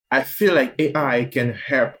I feel like AI can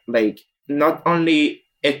help, like, not only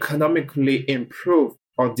economically improve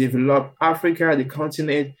or develop Africa, the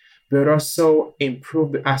continent, but also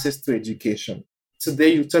improve the access to education.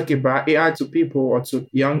 Today, you talk about AI to people or to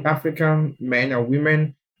young African men or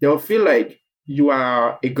women, they'll feel like you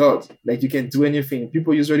are a god, like you can do anything.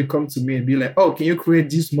 People usually come to me and be like, oh, can you create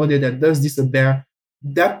this model that does this or that?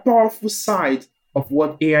 That powerful side of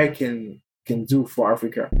what AI can do for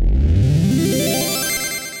Africa.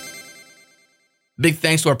 Big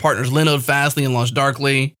thanks to our partners Linode, Fastly, and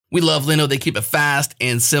LaunchDarkly. We love Linode. They keep it fast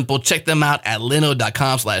and simple. Check them out at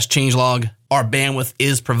linode.com/changelog. Our bandwidth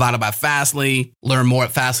is provided by Fastly. Learn more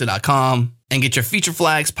at fastly.com and get your feature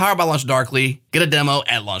flags powered by LaunchDarkly. Get a demo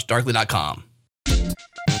at launchdarkly.com.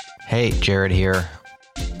 Hey, Jared here.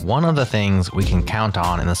 One of the things we can count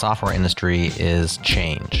on in the software industry is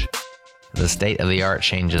change. The state of the art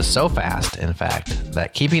changes so fast, in fact,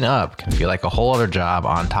 that keeping up can feel like a whole other job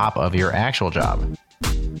on top of your actual job.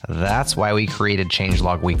 That's why we created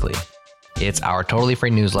Changelog Weekly. It's our totally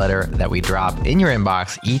free newsletter that we drop in your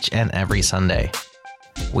inbox each and every Sunday.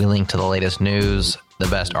 We link to the latest news, the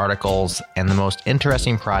best articles, and the most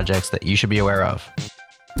interesting projects that you should be aware of.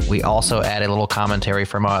 We also add a little commentary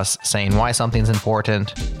from us saying why something's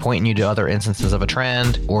important, pointing you to other instances of a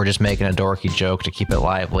trend, or just making a dorky joke to keep it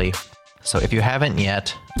lively. So if you haven't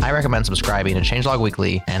yet, I recommend subscribing to Changelog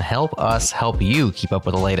Weekly and help us help you keep up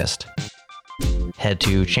with the latest. Head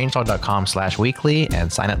to changelog.com/weekly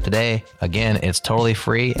and sign up today. Again, it's totally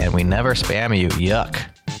free and we never spam you. Yuck.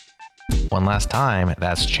 One last time,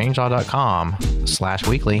 that's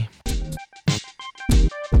changelog.com/weekly.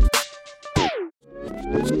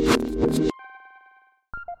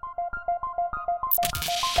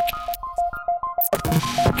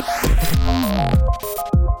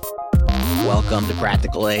 Welcome to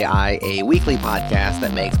Practical AI, a weekly podcast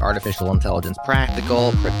that makes artificial intelligence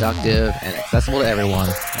practical, productive, and accessible to everyone.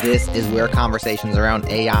 This is where conversations around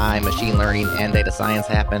AI, machine learning, and data science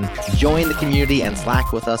happen. Join the community and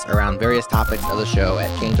Slack with us around various topics of the show at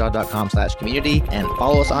changelog.com/community and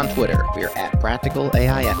follow us on Twitter. We're at Practical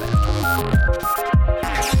AIFM.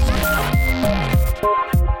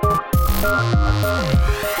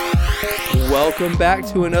 Welcome back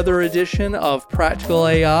to another edition of Practical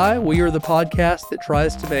AI. We are the podcast that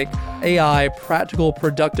tries to make AI practical,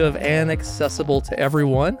 productive, and accessible to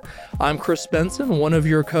everyone. I'm Chris Benson, one of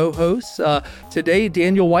your co-hosts. Today,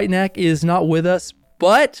 Daniel Whitenack is not with us,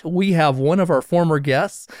 but we have one of our former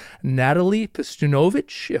guests, Natalie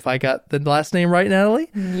Pastunovich. If I got the last name right, Natalie?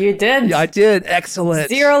 You did. Yeah, I did. Excellent.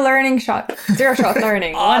 Zero shot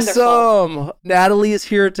learning. Awesome. Wonderful. Natalie is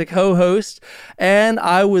here to co-host, and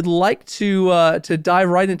I would like to dive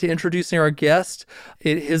right into introducing our guest.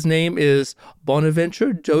 His name is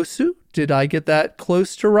Bonaventure Dossou. Did I get that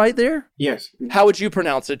close to right there? Yes. How would you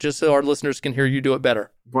pronounce it, just so our listeners can hear you do it better?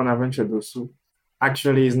 Bonaventure Dossou.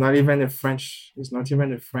 Actually, it's not even a French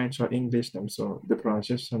or English name, so the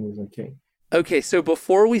pronunciation is okay. Okay, so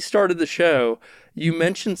before we started the show, you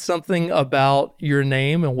mentioned something about your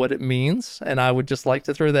name and what it means, and I would just like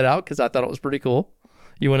to throw that out because I thought it was pretty cool.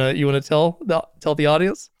 You wanna tell the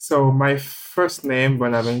audience? So my first name,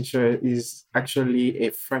 Bonaventure, is actually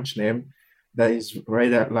a French name that is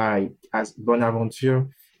read out like as Bonaventure.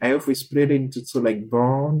 And if we split it into two, like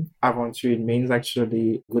Bon Aventure, it means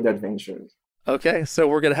actually good adventures. Okay, so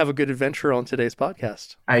we're going to have a good adventure on today's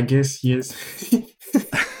podcast. I guess, yes.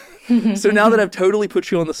 So now that I've totally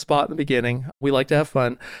put you on the spot in the beginning, we like to have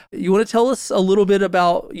fun. You want to tell us a little bit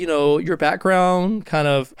about, your background, kind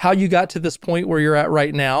of how you got to this point where you're at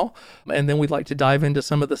right now, and then we'd like to dive into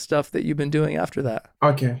some of the stuff that you've been doing after that.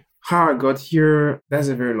 Okay. How I got here, that's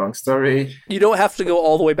a very long story. You don't have to go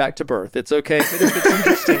all the way back to birth. It's okay. But if it's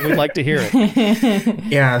interesting, we'd like to hear it.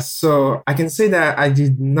 Yeah, so I can say that I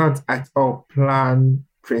did not at all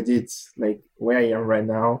predict like where I am right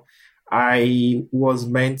now. I was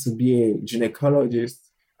meant to be a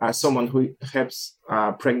gynecologist, someone who helps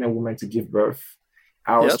pregnant women to give birth.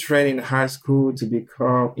 I was trained in high school to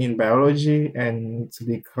become in biology and to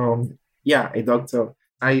become, a doctor.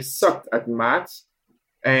 I sucked at math.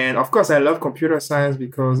 And of course, I love computer science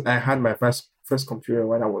because I had my first computer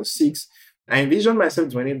when I was 6. I envisioned myself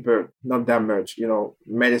doing it, but not that much.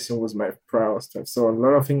 Medicine was my prior stuff. So a lot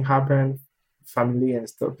of things happened, family and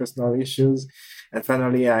stuff, personal issues. And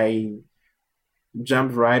finally, I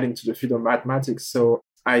jumped right into the field of mathematics. So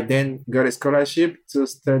I then got a scholarship to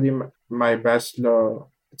study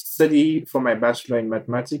for my bachelor in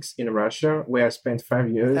mathematics in Russia, where I spent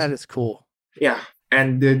 5 years. That is cool. Yeah.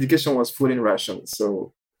 And the education was full in Russian,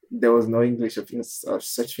 so there was no English of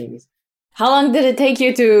such things. How long did it take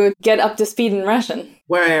you to get up to speed in Russian?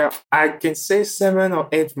 Well, I can say 7 or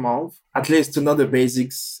 8 months, at least to know the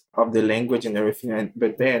basics of the language and everything.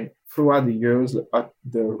 But then throughout the years at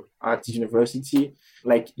the university,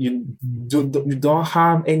 like you don't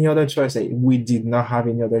have any other choice. Like, we did not have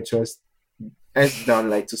any other choice as done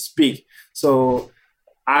like to speak. So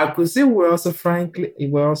I could say we're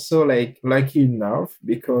also like lucky enough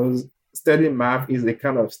because studying math is a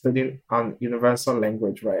kind of studying on universal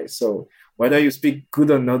language, right? So whether you speak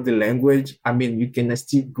good or not the language, I mean, you can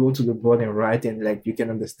still go to the board and write and like you can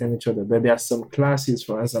understand each other. But there are some classes,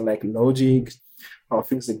 for instance, like logic or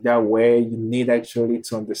things like that, where you need actually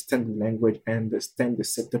to understand the language and understand the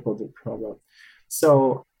setup of the problem.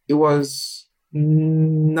 So it was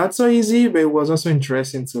not so easy, but it was also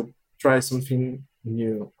interesting to try something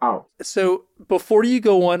new out. So before you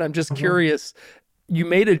go on, I'm just curious. You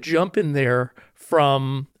made a jump in there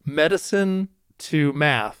from medicine to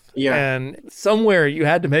math. Yeah. And somewhere you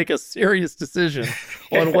had to make a serious decision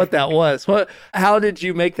on what that was. How did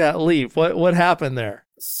you make that leap? What happened there?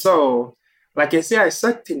 So, like I say, I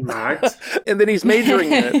sucked in math. And then he's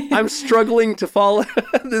majoring in it. I'm struggling to follow.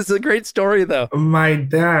 This is a great story, though. My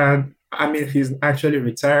dad, I mean, he's actually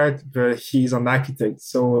retired, but he's an architect.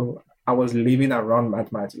 So I was living around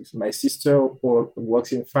mathematics. My sister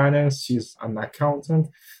works in finance. She's an accountant.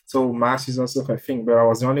 So math is also her thing, but I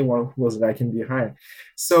was the only one who was lagging behind.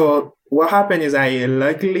 So what happened is I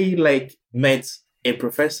luckily met a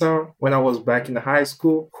professor when I was back in high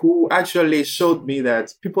school who actually showed me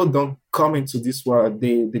that people don't come into this world.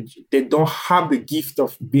 They don't have the gift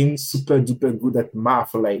of being super duper good at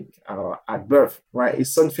math at birth, right?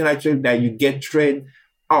 It's something actually that you get trained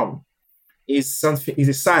on. It's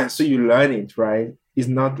a science, so you learn it, right? It's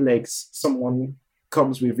not like someone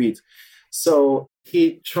comes with it. So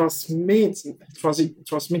he transmitted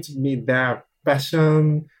me that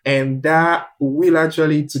passion and that will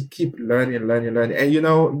actually to keep learning.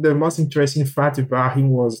 And the most interesting fact about him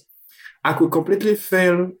was I could completely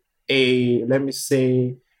fail let me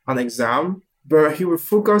say, an exam, but he would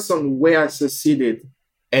focus on where I succeeded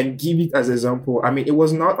and give it as example. I mean, it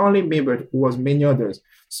was not only me, but it was many others.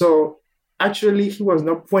 So actually, he was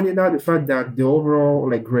not pointing out the fact that the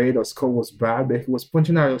overall grade or score was bad, but he was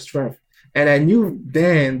pointing out your strength. And I knew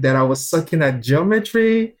then that I was sucking at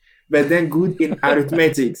geometry, but then good in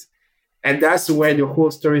arithmetics. And that's where the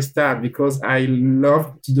whole story started because I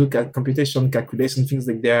love to do computation, calculation, things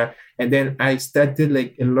like that. And then I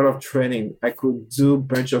started a lot of training. I could do a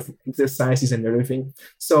bunch of exercises and everything.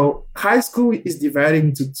 So high school is divided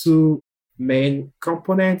into two main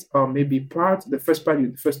components or maybe parts. The first part,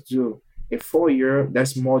 you first do a 4-year,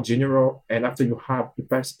 that's more general. And after you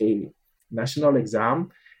pass a national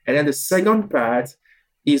exam. And then the second part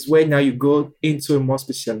is where now you go into a more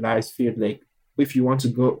specialized field. Like if you want to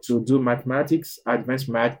go to do mathematics, advanced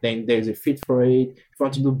math, then there's a fit for it. If you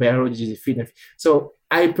want to do biology, there's a fit. So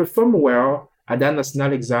I performed well at that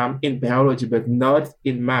national exam in biology, but not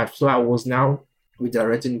in math. So I was now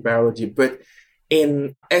redirected in biology. But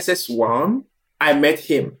in SS1, I met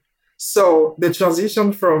him. So the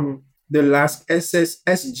transition from the last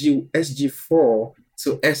SG4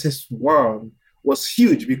 to SS1 was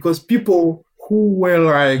huge because people who were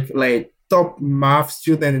like top math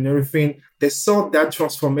student and everything, they saw that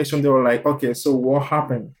transformation. They were like, okay, so what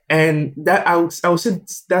happened? And that I would say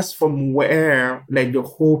that's from where the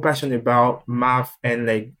whole passion about math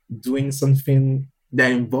and doing something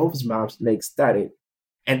that involves math started.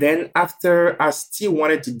 And then after, I still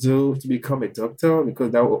wanted to become a doctor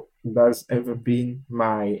because that's ever been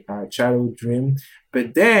my childhood dream.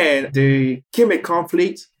 But then there came a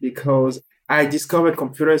conflict because I discovered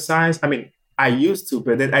computer science. I mean, I used to,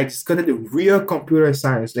 but then I discovered the real computer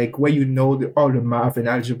science, where all the math and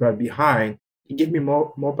algebra behind. It gave me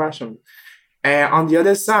more passion. And on the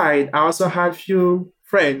other side, I also had few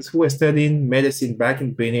friends who were studying medicine back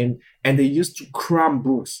in Benin, and they used to cram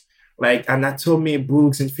books, like anatomy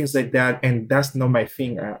books and things like that. And that's not my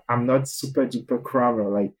thing. I'm not super duper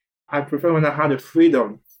crammer. I prefer when I have the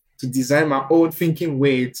freedom to design my own thinking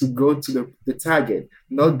way to go to the target.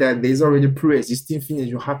 Not that there's already pre-existing things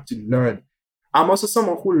you have to learn. I'm also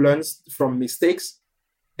someone who learns from mistakes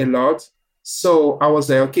a lot. So I was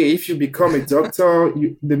like, okay, if you become a doctor,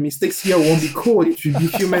 the mistakes here won't be cool. It should be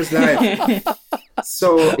humans' life.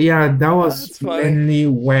 So yeah, that was mainly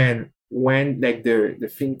when the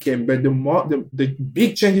thing came. But the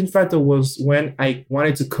big changing factor was when I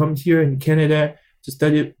wanted to come here in Canada to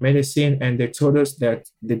study medicine, and they told us that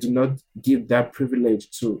they do not give that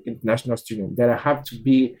privilege to international students, that I have to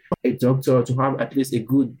be a doctor to have at least a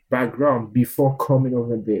good background before coming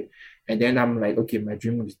over there. And then I'm like, okay, my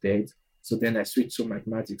dream is dead. So then I switched to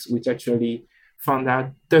mathematics, which actually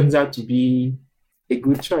turns out to be a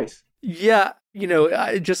good choice. Yeah,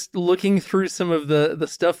 just looking through some of the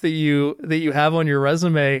stuff that you have on your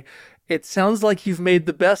resume, it sounds like you've made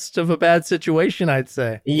the best of a bad situation, I'd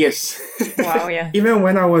say. Yes. Wow, yeah. Even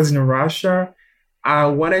when I was in Russia, I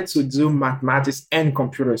wanted to do mathematics and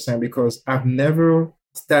computer science because I've never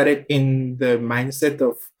started in the mindset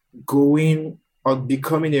of going or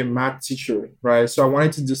becoming a math teacher, right? So I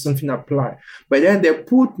wanted to do something applied. But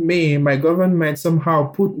then my government somehow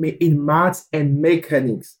put me in maths and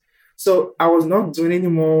mechanics. So I was not doing any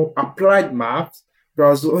more applied math, but I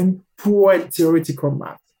was doing poor theoretical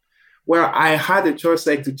math. Well, I had a choice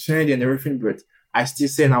like to change and everything, but I still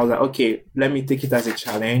said, and I was like, okay, let me take it as a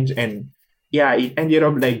challenge. And yeah, it ended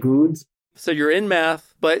up like good. So you're in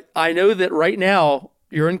math, but I know that right now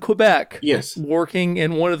you're in Quebec. Yes. Working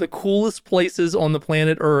in one of the coolest places on the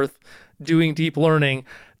planet Earth doing deep learning.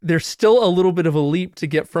 There's still a little bit of a leap to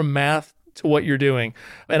get from math to what you're doing.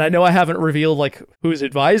 And I know I haven't revealed like who's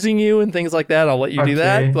advising you and things like that. I'll let you do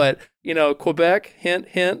that. But, Quebec, hint,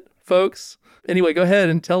 hint, folks. Anyway, go ahead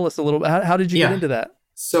and tell us a little bit. How did you get into that?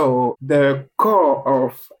 So the core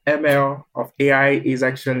of ML, of AI is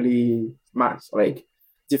actually math, like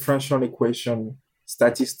differential equation,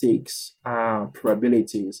 statistics,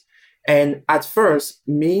 probabilities. And at first,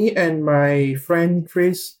 me and my friend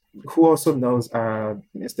Chris, who also knows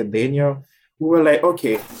Mr. Daniel, we were like,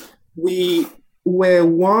 okay, we were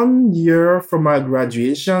 1 year from our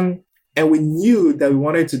graduation, and we knew that we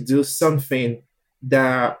wanted to do something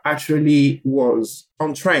that actually was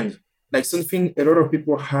on trend, like something a lot of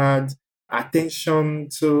people had attention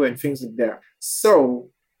to and things like that. So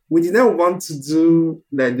we didn't want to do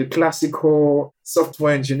like the classical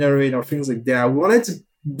software engineering or things like that. We wanted to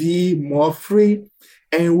be more free,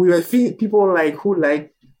 and we were people who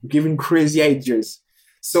like giving crazy ideas.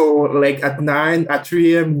 So like at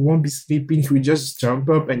 3 a.m. we won't be sleeping. We just jump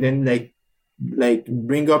up and then like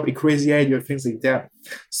bring up a crazy idea or things like that.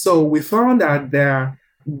 So we found out that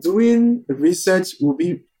doing research will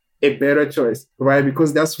be a better choice, right?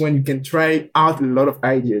 Because that's when you can try out a lot of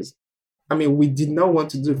ideas. I mean, we did not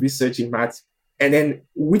want to do research in math. And then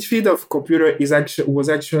which field of computer was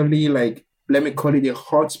actually like, let me call it a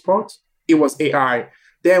hotspot? It was AI.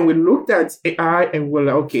 Then we looked at AI and we're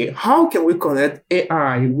like, okay, how can we connect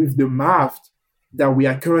AI with the math that we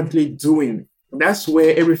are currently doing? That's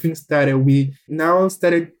where everything started. We now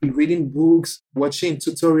started reading books, watching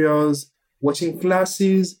tutorials, watching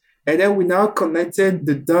classes, and then we now connected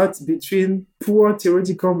the dots between poor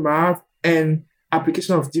theoretical math and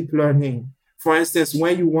application of deep learning. For instance,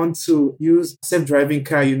 when you want to use self-driving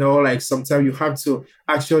car, like sometimes you have to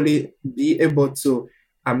actually be able to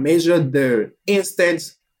measure the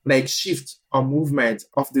instant like shift or movement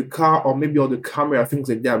of the car or maybe of the camera, things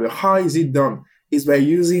like that. But how is it done? Is by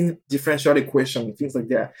using differential equation, things like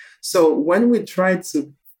that. So when we tried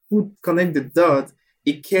to connect the dots,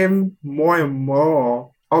 it came more and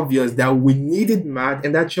more obvious that we needed math,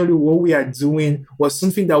 and actually what we are doing was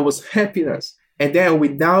something that was helping us. And then we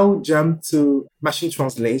now jump to machine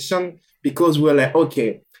translation because we're like,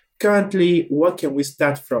 okay, currently, what can we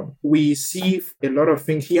start from? We see a lot of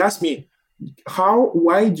things. He asked me,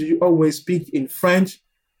 why do you always speak in French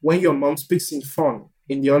when your mom speaks in Fon,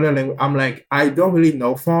 in the other language? I'm like, I don't really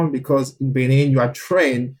know Fon because in Benin, you are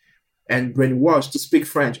trained and brainwashed to speak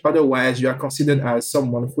French. Otherwise, you are considered as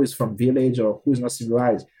someone who is from village or who is not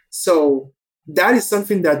civilized. So that is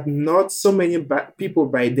something that not so many people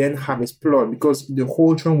by then have explored because the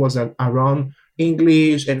whole trend was around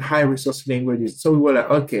English and high resource languages. So we were like,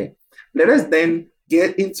 okay, let us then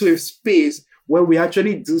get into a space where we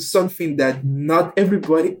actually do something that not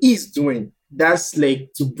everybody is doing. That's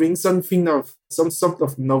like to bring some sort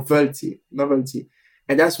of novelty.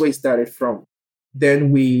 And that's where it started from.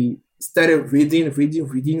 Then we started reading,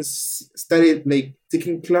 started like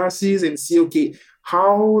taking classes and see, okay,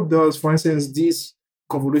 how does, for instance, this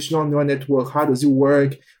convolutional neural network, how does it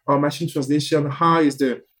work? Or machine translation, how is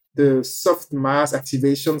the soft mass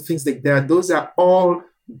activation, things like that. Those are all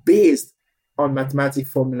based on mathematical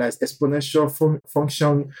formulas, exponential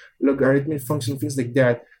function, logarithmic function, things like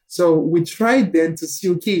that. So we tried then to see,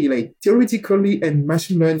 okay, like theoretically and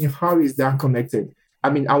machine learning, how is that connected? I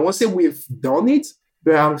mean, I won't say we've done it,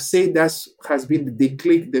 but I'll say that has been the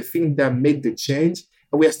click, the thing that made the change.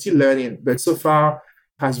 And we are still learning, but so far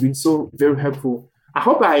has been so very helpful. I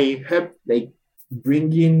hope I helped like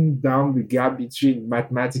bringing down the gap between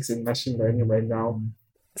mathematics and machine learning right now.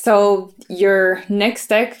 So your next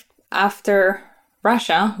step after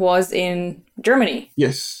Russia was in Germany.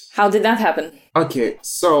 Yes. How did that happen? Okay,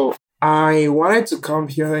 so I wanted to come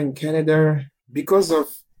here in Canada because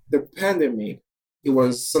of the pandemic, it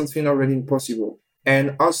was something already impossible.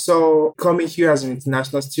 And also coming here as an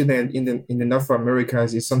international student in the North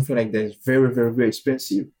Americas is something like that is very, very, very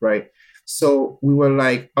expensive, right? So we were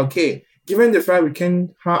like, okay, given the fact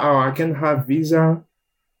I can have visa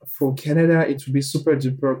for Canada, it would be super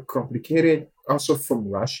duper complicated. Also from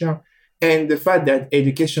Russia, and the fact that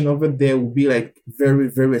education over there will be like very,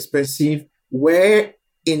 very expensive. Where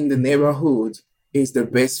in the neighborhood is the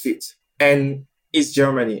best fit? And it's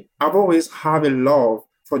Germany. I've always had a love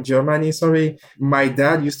for Germany. Sorry, my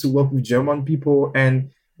dad used to work with German people,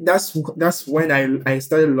 and that's when I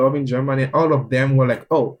started loving Germany. All of them were like,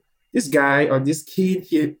 "Oh, this guy or this kid,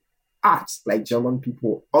 he acts like German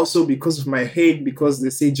people." Also because of my hate, because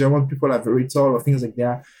they say German people are very tall or things like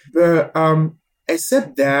that. But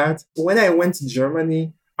except that when I went to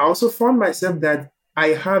Germany, I also found myself that I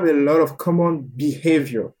have a lot of common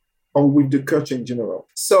behavior or with the culture in general.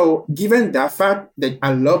 So given that fact that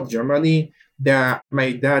I love Germany, that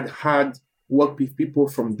my dad had worked with people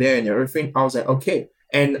from there and everything, I was like, okay.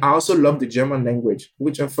 And I also love the German language,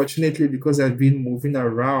 which unfortunately, because I've been moving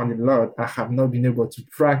around a lot, I have not been able to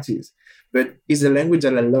practice. But it's a language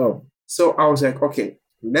that I love. So I was like, okay,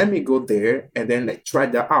 let me go there and then like try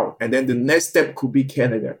that out. And then the next step could be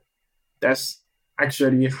Canada. That's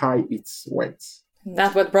actually how it went.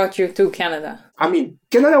 That's what brought you to Canada. I mean,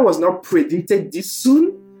 Canada was not predicted this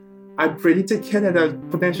soon. I predicted Canada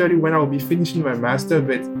potentially when I will be finishing my master,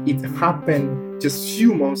 but it happened just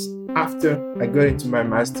few months after I got into my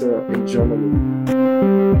master in Germany.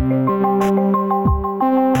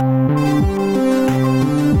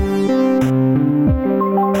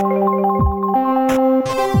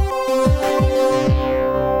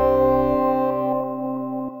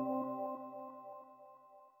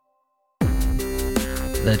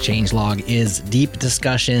 The Changelog is deep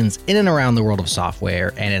discussions in and around the world of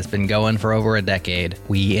software, and it's been going for over a decade.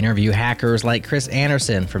 We interview hackers like Chris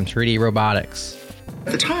Anderson from 3D Robotics.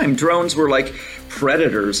 At the time, drones were like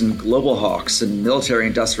Predators and Global Hawks and military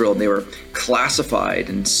industrial, and they were classified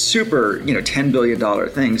and super, $10 billion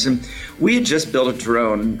things. And we had just built a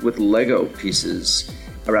drone with Lego pieces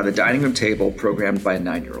around the dining room table programmed by a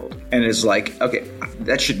 9-year-old. And it's like, okay,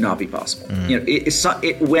 that should not be possible.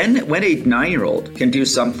 When a 9-year-old can do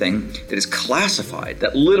something that is classified,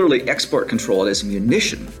 that literally export control it as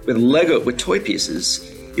munition with Lego, with toy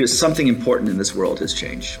pieces, something important in this world has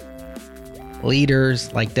changed.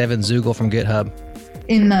 Leaders like Devin Zugel from GitHub.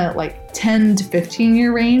 In the 10 to 15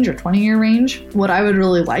 year range or 20 year range, what I would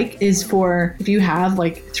really like is for if you have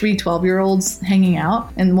 3 12-year-olds hanging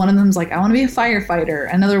out and one of them's like, I want to be a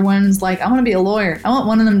firefighter. Another one's like, I want to be a lawyer. I want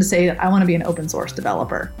one of them to say that I want to be an open source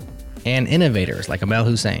developer. And innovators like Amel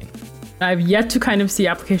Hussein. I've yet to kind of see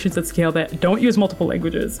applications at scale that don't use multiple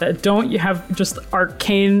languages, that don't have just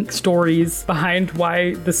arcane stories behind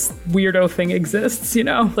why this weirdo thing exists,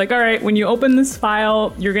 Like, all right, when you open this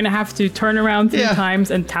file, you're going to have to turn around 3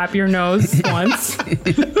 times and tap your nose once.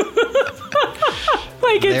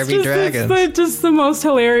 It's just the most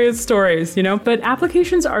hilarious stories, But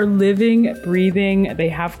applications are living, breathing. They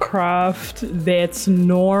have craft. That's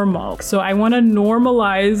normal. So I want to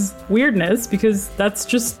normalize weirdness because that's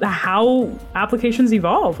just how applications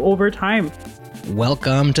evolve over time.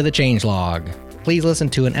 Welcome to the Changelog. Please listen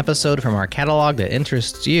to an episode from our catalog that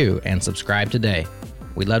interests you and subscribe today.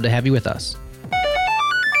 We'd love to have you with us.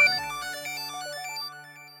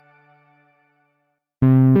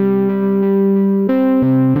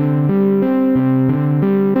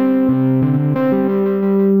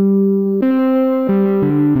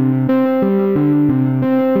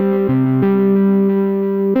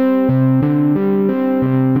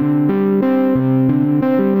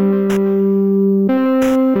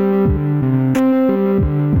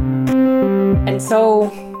 So,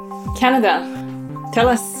 Canada, tell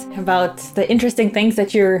us about the interesting things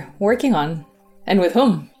that you're working on and with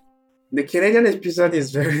whom. The Canadian episode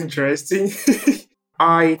is very interesting.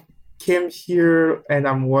 I came here and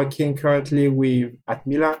I'm working currently with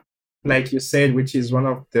Atmila, like you said, which is one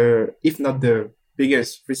of the, if not the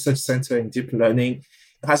biggest research center in deep learning.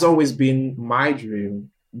 It has always been my dream,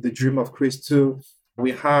 the dream of Chris too.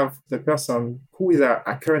 We have the person who is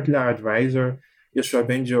currently our advisor, Joshua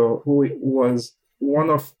Benjo, who was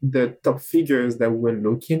one of the top figures that we're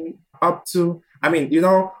looking up to. I mean,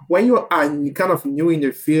 when you are kind of new in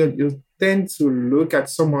the field, you tend to look at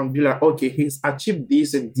someone and be like, okay, he's achieved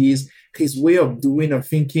this and this, his way of doing or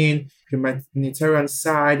thinking, humanitarian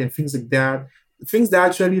side and things like that. Things that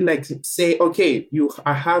actually say, okay,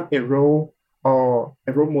 I have a role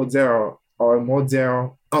model or a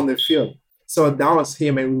model on the field. So that was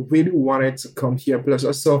him, and we really wanted to come here. Plus,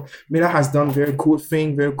 also, Mila has done very cool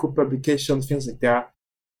things, very cool publications, things like that.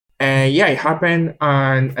 And yeah, it happened.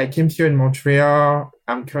 And I came here in Montreal.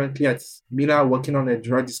 I'm currently at Mila working on a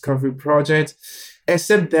drug discovery project.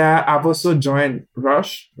 Except that I've also joined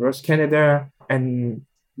Rush Canada. And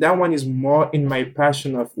that one is more in my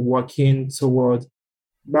passion of working toward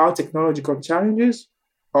biotechnological challenges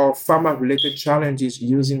or pharma-related challenges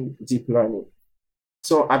using deep learning.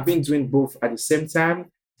 So I've been doing both at the same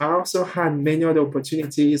time. I also had many other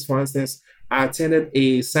opportunities. For instance, I attended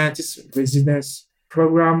a scientist residence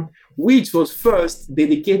program, which was first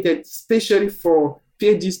dedicated especially for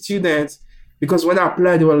PhD students. Because when I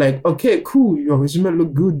applied, they were like, okay, cool, your resume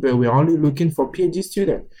look good, but we're only looking for PhD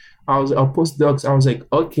students. I was a postdocs. I was like,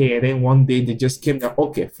 okay. And then one day they just came down,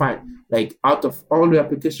 okay, fine. Like out of all the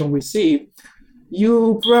application we received,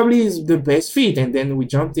 you probably is the best fit. And then we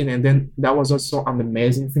jumped in, and then that was also an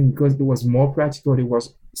amazing thing because it was more practical. It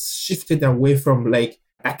was shifted away from like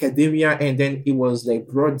academia, and then it was like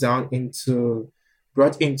brought into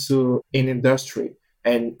an industry.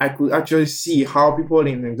 And I could actually see how people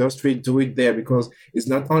in the industry do it there, because it's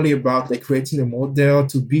not only about like creating a model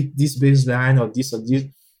to beat this baseline or this or this.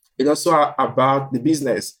 It's also about the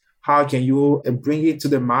business. How can you bring it to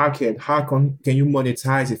the market? How can you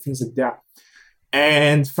monetize it? Things like that.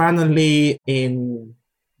 And finally, in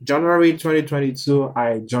January 2022,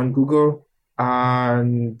 I joined Google,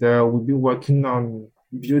 and we've been working on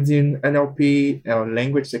building NLP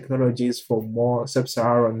language technologies for more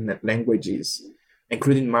sub-Saharan languages,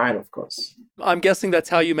 including mine, of course. I'm guessing that's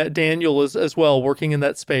how you met Daniel as well, working in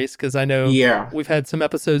that space, because I know we've had some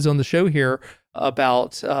episodes on the show here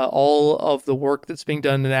about all of the work that's being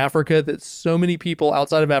done in Africa that so many people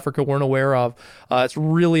outside of Africa weren't aware of. It's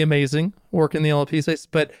really amazing work in the NLP space,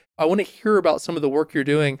 but I want to hear about some of the work you're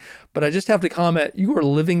doing. But I just have to comment, you are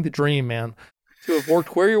living the dream, man. To have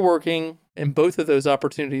worked where you're working in both of those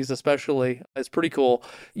opportunities, especially, it's pretty cool.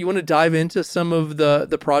 You want to dive into some of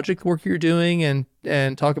the project work you're doing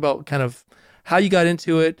and talk about kind of how you got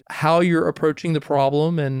into it, how you're approaching the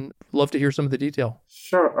problem, and love to hear some of the detail.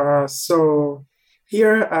 Sure. So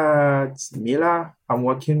here at Mila, I'm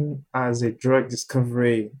working as a drug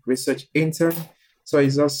discovery research intern. So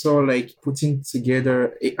it's also like putting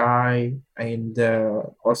together AI and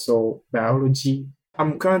also biology.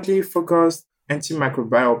 I'm currently focused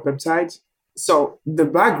antimicrobial peptides. So the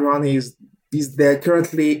background is that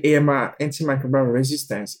currently AMR, antimicrobial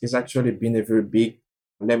resistance, is actually been a very big,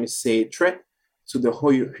 let me say, threat to the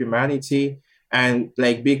whole humanity. And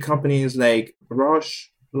like big companies like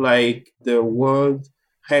Roche, like the World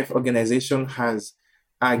Health Organization has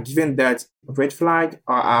given that red flag,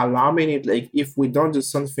 or alarming it, like if we don't do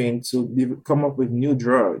something to come up with new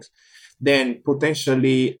drugs, then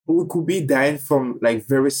potentially we could be dying from like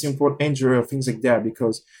very simple injury or things like that,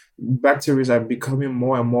 because bacteria are becoming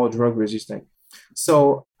more and more drug resistant.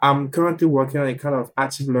 So I'm currently working on a kind of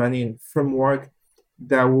active learning framework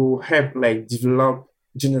that will help like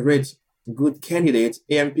generate good candidates,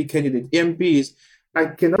 AMP candidates. AMPs, I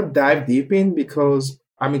cannot dive deep in because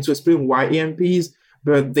to explain why AMPs,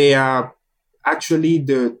 but they are actually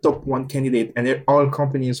the top one candidate, and all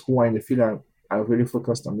companies who are in the field are really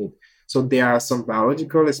focused on it. So there are some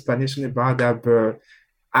biological explanation about that, but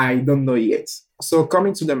I don't know yet. So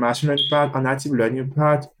coming to the machine learning part and active learning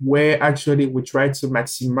part, where actually we try to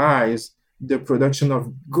maximize the production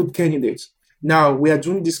of good candidates. Now we are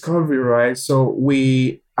doing discovery, right? So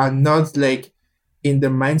we are not like in the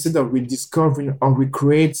mindset of rediscovering or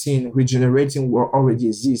recreating, regenerating what already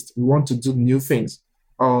exists. We want to do new things,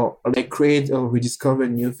 or like create or rediscover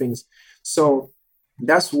new things. So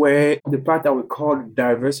that's where the part that we call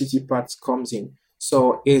diversity part comes in.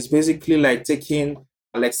 So it's basically like setting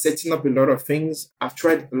up a lot of things.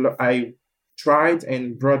 I tried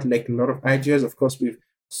and brought like a lot of ideas, of course, with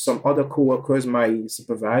some other co-workers, my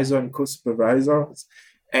supervisor and co-supervisors.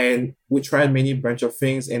 And we tried many bunch of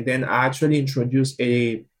things. And then I actually introduced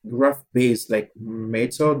a graph-based like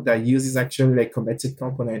method that uses actually like connected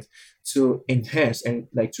components to enhance and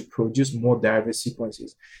like to produce more diverse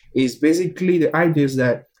sequences. It's basically the idea is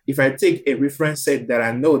that if I take a reference set that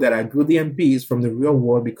I know that are good EMPs from the real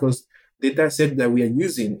world, because the data set that we are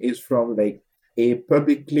using is from like a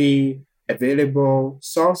publicly available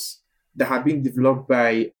source that have been developed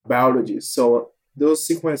by biologists. So those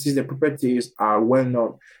sequences, the properties are well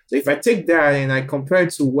known. So if I take that and I compare it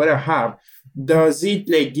to what I have, does it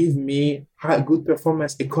like give me good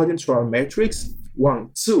performance according to our metrics? 1,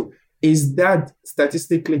 2, is that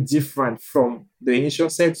statistically different from the initial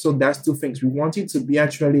set? So that's two things. We want it to be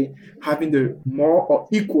actually having the more or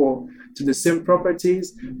equal to the same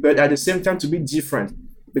properties, but at the same time to be different.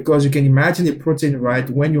 Because you can imagine a protein, right?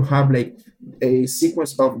 When you have like a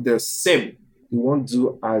sequence of the same, you won't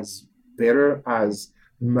do as better as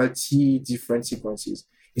multi different sequences.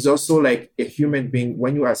 It's also like a human being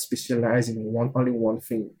when you are specialized in only one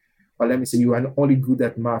thing. Or let me say you are not only good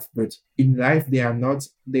at math, but in life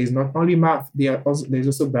there's not only math, there's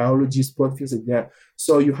also biology, sport, things like that.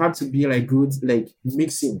 So you have to be like good, like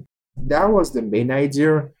mixing. That was the main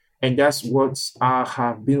idea, and that's what I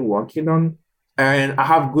have been working on. And I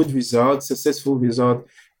have good results, successful results,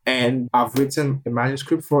 and I've written a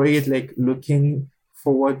manuscript for it, like looking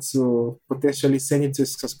forward to potentially sending to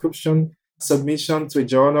submission to a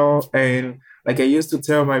journal. And like I used to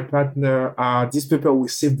tell my partner, this paper will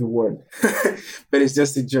save the world. But it's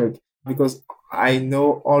just a joke because I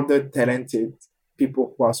know all the talented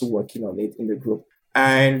people who are also working on it in the group.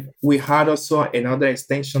 And we had also another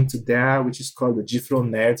extension to that, which is called the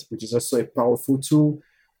GFlowNet, which is also a powerful tool,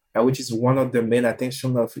 which is one of the main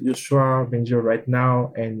attention of Joshua Benjo right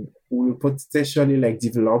now. And we will potentially like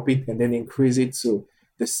develop it and then increase it to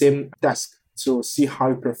the same task to see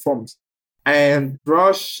how it performs. And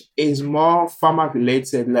Rush is more pharma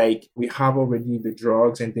related. Like we have already the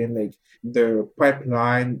drugs and then like the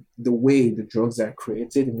pipeline, the way the drugs are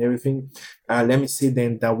created and everything. Let me say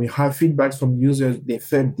then that we have feedback from users. They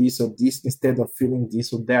felt this or this instead of feeling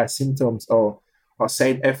this or that symptoms or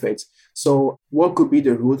side effects. So what could be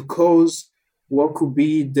the root cause? What could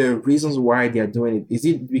be the reasons why they are doing it? Is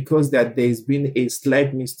it because that there's been a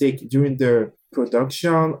slight mistake during the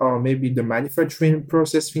production or maybe the manufacturing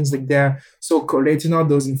process, things like that? So collating all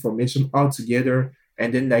those information all together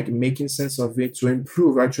and then like making sense of it to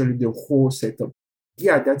improve actually the whole setup.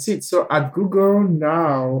 Yeah, that's it. So at Google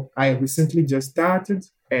now, I recently just started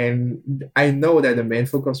and I know that the main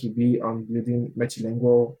focus will be on building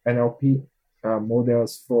multilingual NLP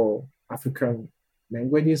models for African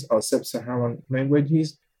languages or sub-Saharan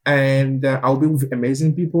languages. And I'll be with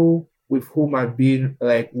amazing people with whom I've been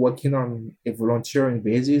like working on a volunteering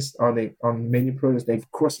basis on many projects like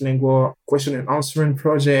cross-lingual question and answering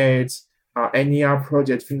projects, NER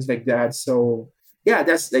projects, things like that. So yeah,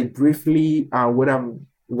 that's like briefly what I'm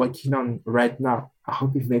working on right now. I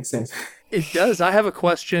hope it makes sense. It does. I have a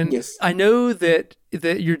question. Yes. I know that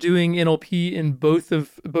you're doing NLP in both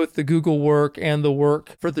the Google work and the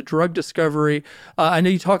work for the drug discovery. I know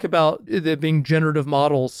you talk about there being generative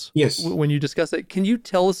models. Yes. When you discuss it, can you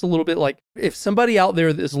tell us a little bit, like if somebody out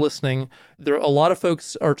there that is listening, there are a lot of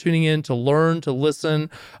folks are tuning in to learn, to listen,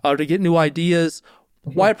 to get new ideas.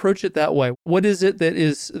 Why approach it that way? What is it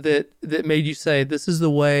that made you say, this is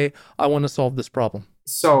the way I want to solve this problem?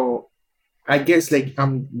 So I guess like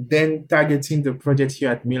I'm then targeting the project here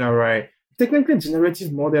at Miller, right? Technically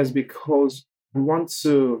generative models because we want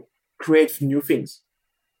to create new things.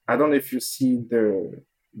 I don't know if you see the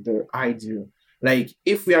idea. Like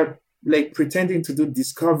if we are like pretending to do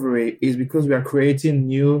discovery is because we are creating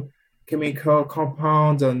new chemical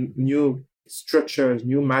compounds and new structures,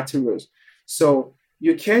 new materials. So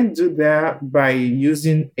you can do that by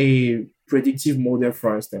using a predictive model,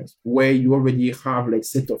 for instance, where you already have like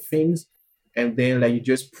set of things and then like you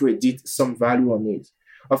just predict some value on it.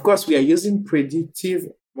 Of course, we are using predictive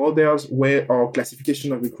models or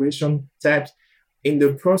classification of equation types in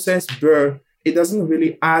the process, but it doesn't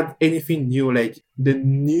really add anything new. Like the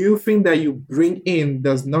new thing that you bring in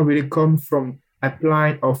does not really come from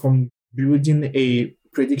applying or from building a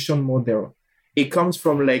prediction model. It comes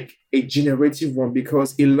from like a generative one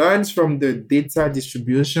because it learns from the data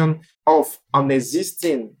distribution of an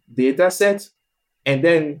existing data set and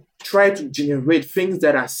then try to generate things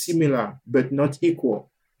that are similar but not equal.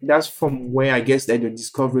 That's from where I guess that the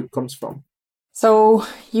discovery comes from. So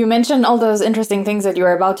you mentioned all those interesting things that you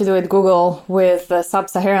are about to do at Google with the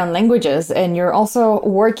sub-Saharan languages, and you're also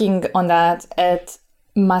working on that at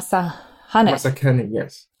Masakhane. Masakhane,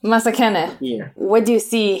 yes. Masakhane. Yeah. What do you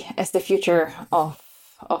see as the future of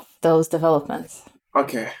those developments?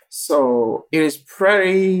 Okay, so it is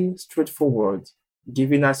pretty straightforward,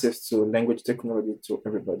 giving access to language technology to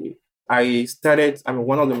everybody.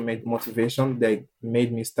 One of the main motivations that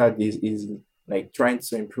made me start this is like trying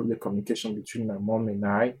to improve the communication between my mom and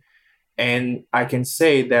I. And I can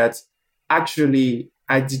say that actually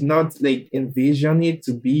I did not like envision it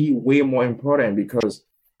to be way more important because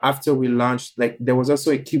after we launched, like there was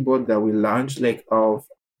also a keyboard that we launched like of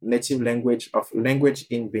native language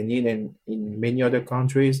in Benin and in many other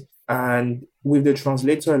countries. And with the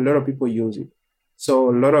translator, a lot of people use it. So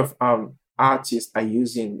a lot of artists are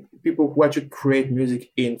using, people who actually create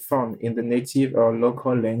music in the native or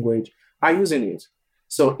local language are using it.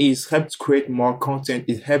 So it helps create more content.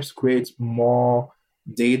 It helps create more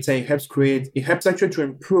data. It helps actually to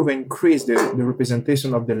improve and increase the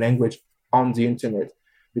representation of the language on the internet,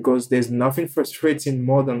 because there's nothing frustrating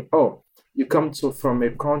more than, you come from a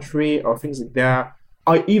country or things like that.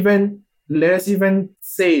 Or even, let's even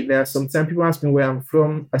say that sometimes people ask me where I'm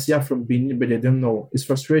from. I say I'm from Benin, but they don't know. It's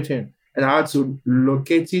frustrating. And I had to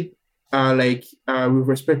locate it with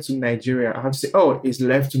respect to Nigeria. I have to say, oh, it's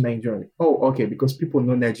left to Nigeria. Oh, okay, because people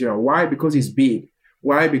know Nigeria. Why? Because it's big.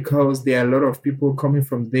 Why? Because there are a lot of people coming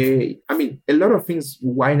from there. I mean, a lot of things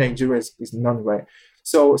why Nigeria is not right.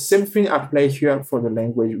 So same thing applies here for the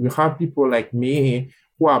language. We have people like me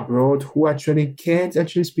who are abroad who actually can't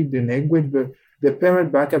actually speak the language, but the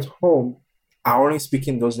parents back at home are only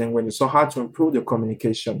speaking those languages. So how to improve the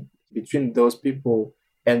communication between those people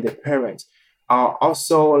and the parents.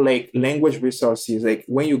 Also, like language resources, like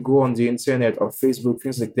when you go on the internet or Facebook,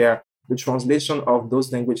 things like that, the translation of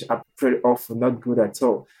those languages are pretty often not good at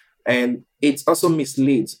all. And it also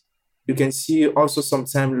misleads. You can see also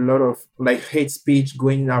sometimes a lot of like hate speech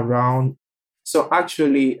going around. So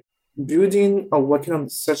actually building or working on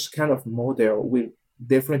such kind of model will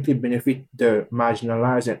definitely benefit the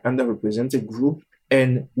marginalized and underrepresented group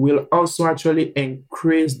and will also actually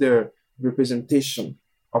increase the representation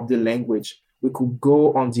of the language. We could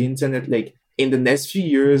go on the internet like in the next few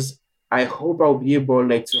years. I hope I'll be able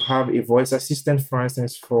like to have a voice assistant, for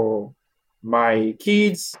instance, for my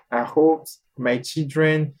kids. I hope my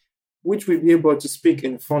children, which will be able to speak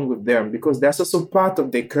in fun with them because that's also part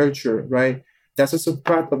of their culture, right? That's also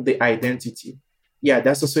part of the identity. Yeah,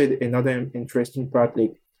 that's also another interesting part.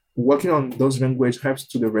 Like working on those language helps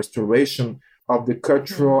to the restoration of the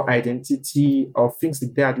cultural identity of things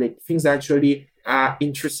like that. Like things actually are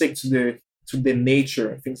intrinsic to the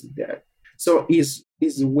nature, things like that. So is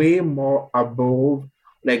way more above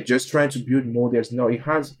like just trying to build models. No, it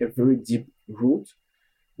has a very deep root,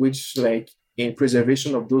 which like in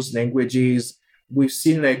preservation of those languages, we've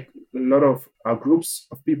seen like a lot of groups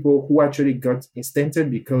of people who actually got extincted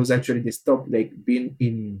because actually they stopped like being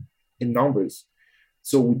in numbers.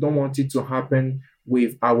 So we don't want it to happen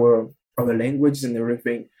with our languages and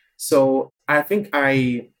everything. So I think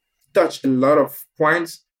I touched a lot of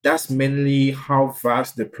points. That's mainly how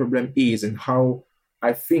vast the problem is and how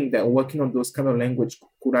I think that working on those kind of language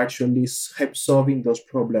could actually help solving those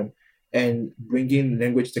problems and bringing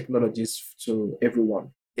language technologies to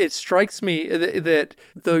everyone. It strikes me that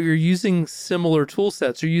though you're using similar tool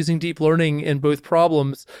sets, you're using deep learning in both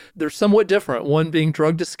problems, they're somewhat different, one being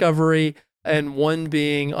drug discovery and one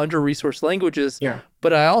being under-resourced languages. Yeah.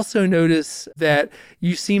 But I also notice that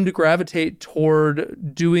you seem to gravitate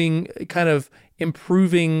toward doing kind of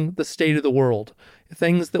improving the state of the world,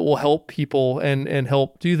 things that will help people and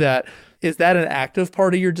help do that. Is that an active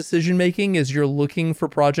part of your decision making as you're looking for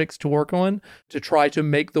projects to work on to try to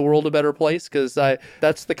make the world a better place? Because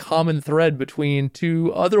that's the common thread between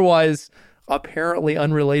two otherwise apparently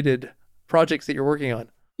unrelated projects that you're working on.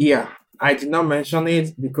 Yeah, I did not mention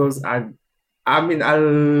it because I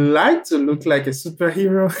like to look like a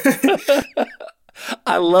superhero.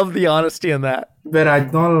 I love the honesty in that. But I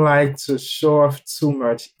don't like to show off too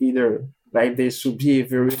much either. Like there should be a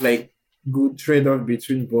very like good trade-off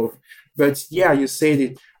between both. But yeah, you said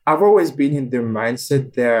it. I've always been in the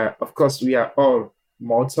mindset that, of course, we are all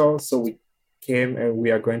mortal, so we came and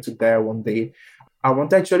we are going to die one day. I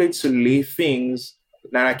want actually to leave things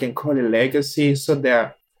that I can call a legacy so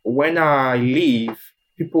that when I leave,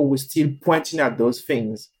 people will still pointing at those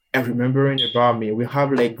things and remembering about me. We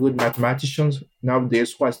have like good mathematicians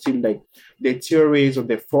nowadays who are still like the theories or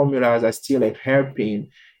the formulas are still like helping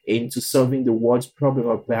into solving the world's problem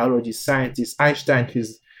of biology. Scientist Einstein,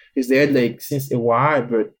 he's dead like since a while,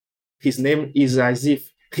 but his name is as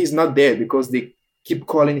if he's not dead because they keep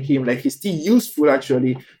calling him like he's still useful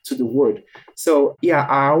actually to the world. So yeah,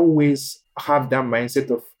 I always have that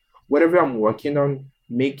mindset of whatever I'm working on,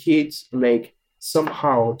 make it like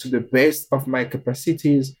somehow to the best of my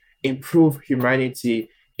capacities, improve humanity,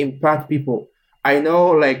 impact people. I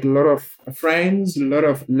know like a lot of friends, a lot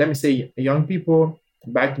of, let me say, young people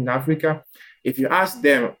back in Africa, if you ask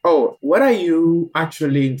them, oh, what are you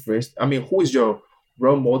actually interested? I mean, who is your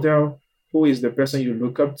role model? Who is the person you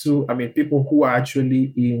look up to? I mean, people who are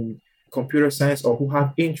actually in computer science or who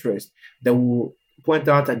have interest, they will point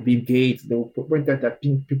out at Bill Gates, they will point out at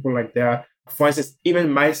people like that. For instance,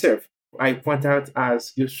 even myself, I point out at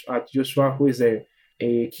Joshua, who is a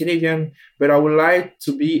Canadian, but I would like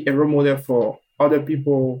to be a role model for other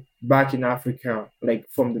people back in Africa, like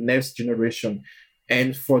from the next generation.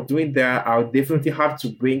 And for doing that, I'll definitely have to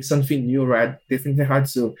bring something new, right? Definitely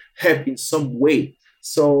have to help in some way.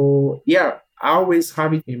 So yeah, I always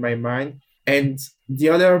have it in my mind. And the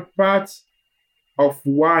other part of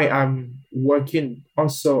why I'm working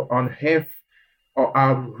also on health, or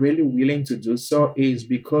I'm really willing to do so, is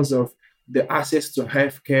because of the access to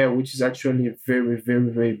healthcare, which is actually a very, very,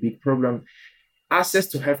 very big problem. access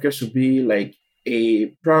to healthcare should be like a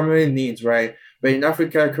primary need, right? But in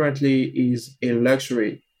Africa, currently is a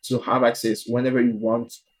luxury to have access whenever you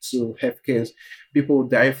want to healthcare. People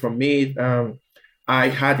die from it. I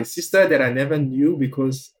had a sister that I never knew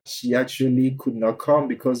because she actually could not come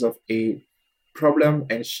because of a problem,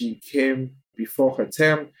 and she came before her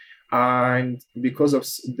term. And because of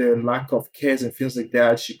the lack of cares and things like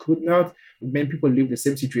that, she could not. Many people live the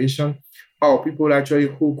same situation. Or people actually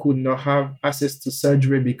who could not have access to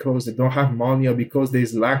surgery because they don't have money or because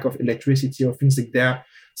there's lack of electricity or things like that.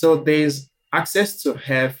 So there's access to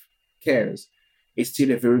health cares is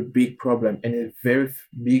still a very big problem and a very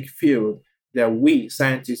big field that we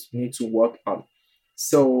scientists need to work on.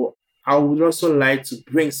 So I would also like to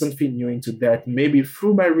bring something new into that, maybe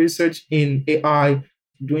through my research in AI,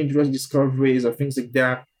 doing drug discoveries or things like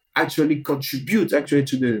that, actually contribute actually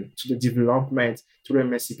to the development, to the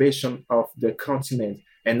emancipation of the continent,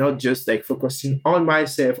 and not just like focusing on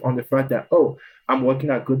myself, on the fact that, oh, I'm working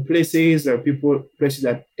at good places, or places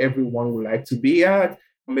that everyone would like to be at,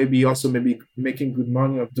 maybe also maybe making good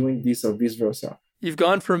money of doing this or vice versa. You've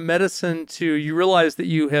gone from medicine to, you realize that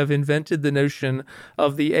you have invented the notion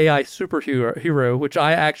of the AI superhero, which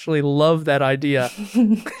I actually love that idea.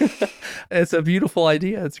 It's a beautiful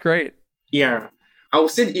idea. It's great. Yeah. I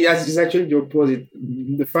would say it's actually the opposite.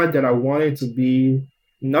 The fact that I wanted to be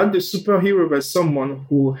not the superhero, but someone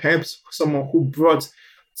who helps, someone who brought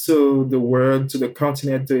to the world, to the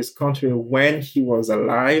continent, to his country when he was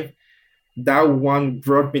alive. That one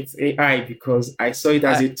brought me to AI because I saw it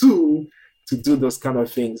as a tool to do those kind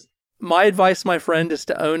of things. My advice, my friend, is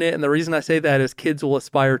to own it. And the reason I say that is kids will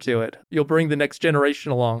aspire to it. You'll bring the next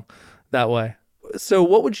generation along that way. So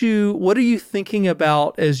what are you thinking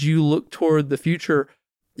about as you look toward the future?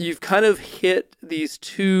 You've kind of hit these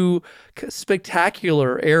two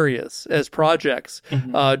spectacular areas as projects,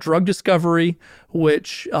 drug discovery,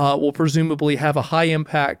 which will presumably have a high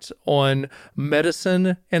impact on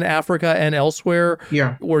medicine in Africa and elsewhere,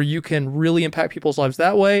 where you can really impact people's lives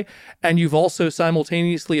that way. And you've also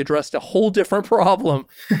simultaneously addressed a whole different problem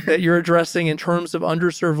that you're addressing in terms of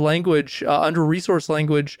underserved language, under-resourced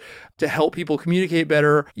language to help people communicate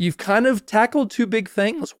better. You've kind of tackled two big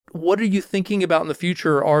things. What are you thinking about in the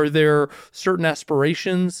future? Are there certain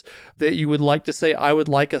aspirations that you would like to say, I would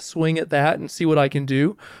like a swing at that and see what I can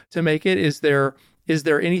do to make it? Is there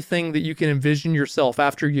anything that you can envision yourself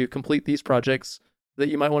after you complete these projects that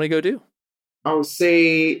you might want to go do? I would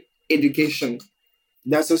say education.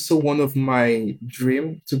 That's also one of my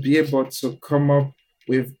dreams, to be able to come up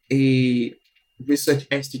with a research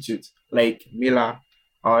institute like Mila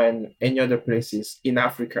or any other places in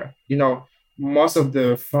Africa. Most of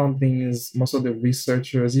the fundings, most of the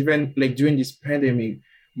researchers, even like during this pandemic,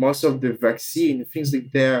 most of the vaccine, things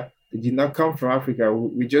like that, they did not come from Africa.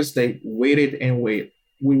 We just like waited and wait.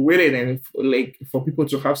 We waited and like for people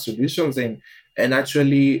to have solutions and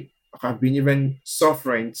actually have been even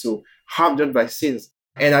suffering to have that vaccines.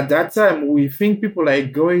 And at that time, we think people are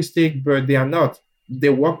egoistic, but they are not. They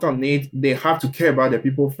worked on it. They have to care about the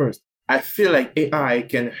people first. I feel like AI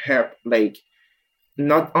can help like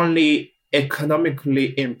not only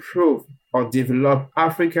economically improve or develop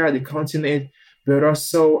Africa, the continent, but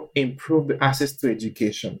also improve the access to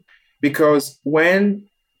education. Because when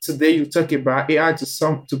today you talk about AI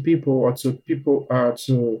to people or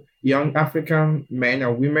to young African men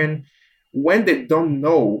or women, when they don't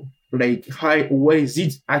know like what is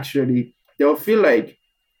it actually, they'll feel like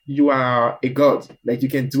you are a god, like you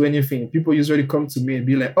can do anything. People usually come to me and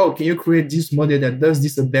be like, oh, can you create this model that does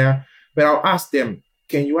this or that? But I'll ask them,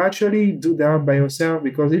 can you actually do that by yourself?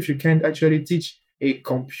 Because if you can't actually teach a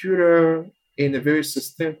computer in a very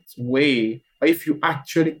sustained way, or if you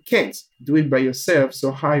actually can't do it by yourself,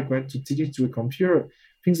 so how are you going to teach it to a computer?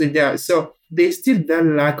 Things like that. So there's still that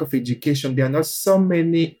lack of education. There are not so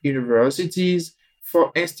many universities,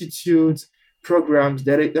 for institutes, programs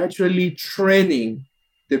that are actually training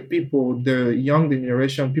the people, the young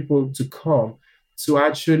generation, people to come to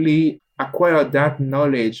actually acquire that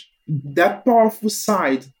knowledge, that powerful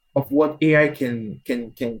side of what AI can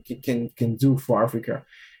do for Africa.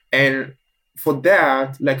 And for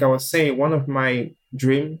that, like I was saying, one of my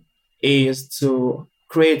dreams is to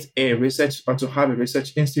create a research or to have a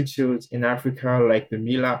research institute in Africa like the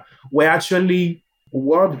Mila, where actually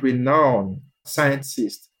world-renowned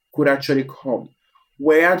scientists could actually come,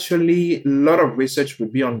 where actually a lot of research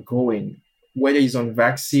would be ongoing, whether it's on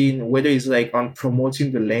vaccine, whether it's like on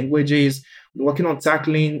promoting the languages, working on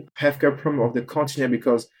tackling healthcare problem of the continent,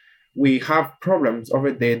 because we have problems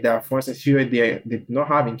over there that, for instance, here they do not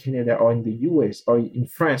have in Canada or in the US or in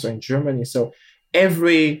France or in Germany. So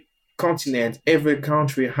every continent, every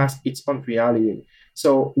country has its own reality.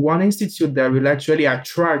 So one institute that will actually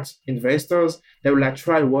attract investors, that will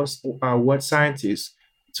attract world scientists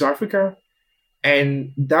to Africa,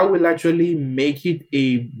 and that will actually make it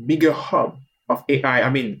a bigger hub of AI. I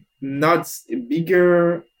mean, not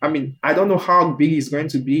bigger. I mean, I don't know how big it's going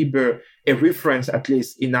to be, but a reference at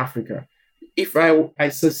least in Africa. If I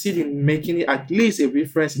succeed in making it at least a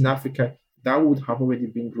reference in Africa, that would have already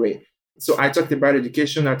been great. So I talked about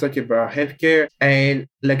education, I talked about healthcare, and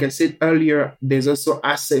like I said earlier, there's also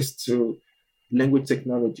access to language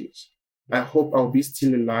technologies. I hope I'll be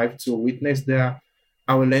still alive to witness that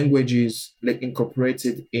our language is like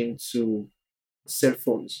incorporated into cell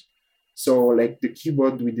phones. So like the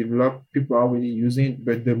keyboard we develop, people are already using it,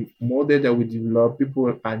 but the model that we develop,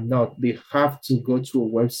 people are not. They have to go to a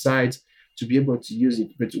website to be able to use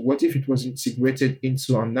it. But what if it was integrated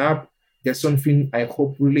into an app? That's something I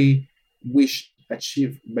hopefully wish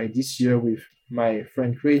achieve by this year with my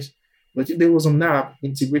friend Chris. But if there was an app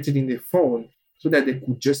integrated in the phone so that they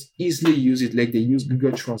could just easily use it, like they use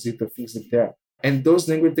Google Translate or things like that. And those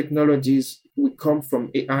language technologies will come from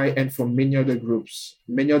AI and from many other groups,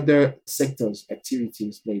 many other sectors,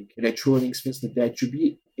 activities like electronics, things like that, to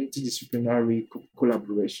be interdisciplinary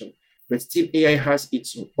collaboration. But still, AI has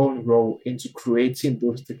its own role into creating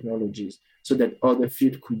those technologies so that other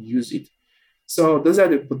fields could use it. So those are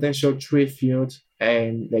the potential three fields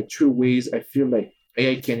and like three ways I feel like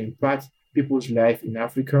AI can impact people's life in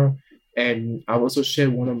Africa. And I've also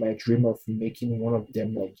shared one of my dreams of making one of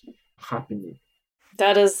them like happening.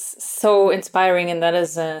 That is so inspiring, and that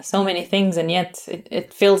is so many things, and yet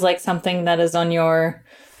it feels like something that is on your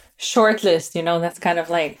short list, you know. That's kind of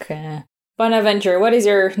like Bonaventure, what is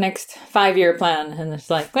your next 5-year plan? And it's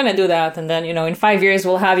like, I'm gonna do that, and then, you know, in 5 years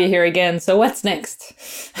we'll have you here again, so what's next?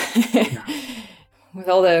 Yeah. With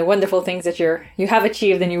all the wonderful things that you have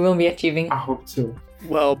achieved and you will be achieving. I hope to.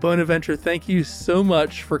 Well, Bonaventure, thank you so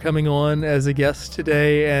much for coming on as a guest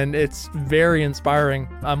today, and it's very inspiring.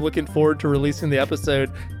 I'm looking forward to releasing the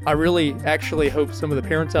episode. I really actually hope some of the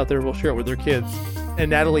parents out there will share it with their kids. And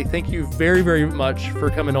Natalie, thank you very, very much for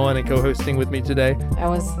coming on and co-hosting with me today. That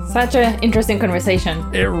was such an interesting conversation.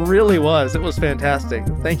 It really was. It was fantastic.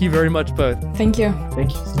 Thank you very much, both. Thank you.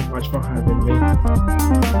 Thank you so much for having me.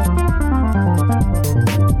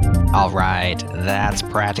 All right, that's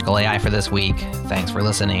Practical AI for this week. Thanks for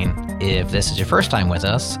listening. If this is your first time with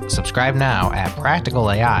us, subscribe now at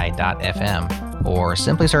practicalai.fm or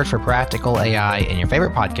simply search for Practical AI in your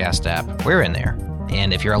favorite podcast app. We're in there.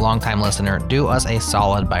 And if you're a longtime listener, do us a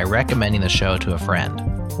solid by recommending the show to a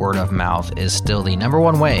friend. Word of mouth is still the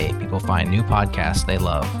 #1 way people find new podcasts they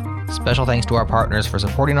love. Special thanks to our partners for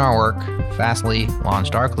supporting our work, Fastly,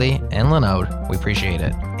 LaunchDarkly, and Linode. We appreciate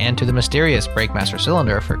it. And to the mysterious Breakmaster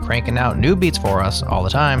Cylinder for cranking out new beats for us all the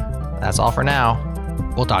time. That's all for now.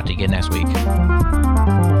 We'll talk to you again next week.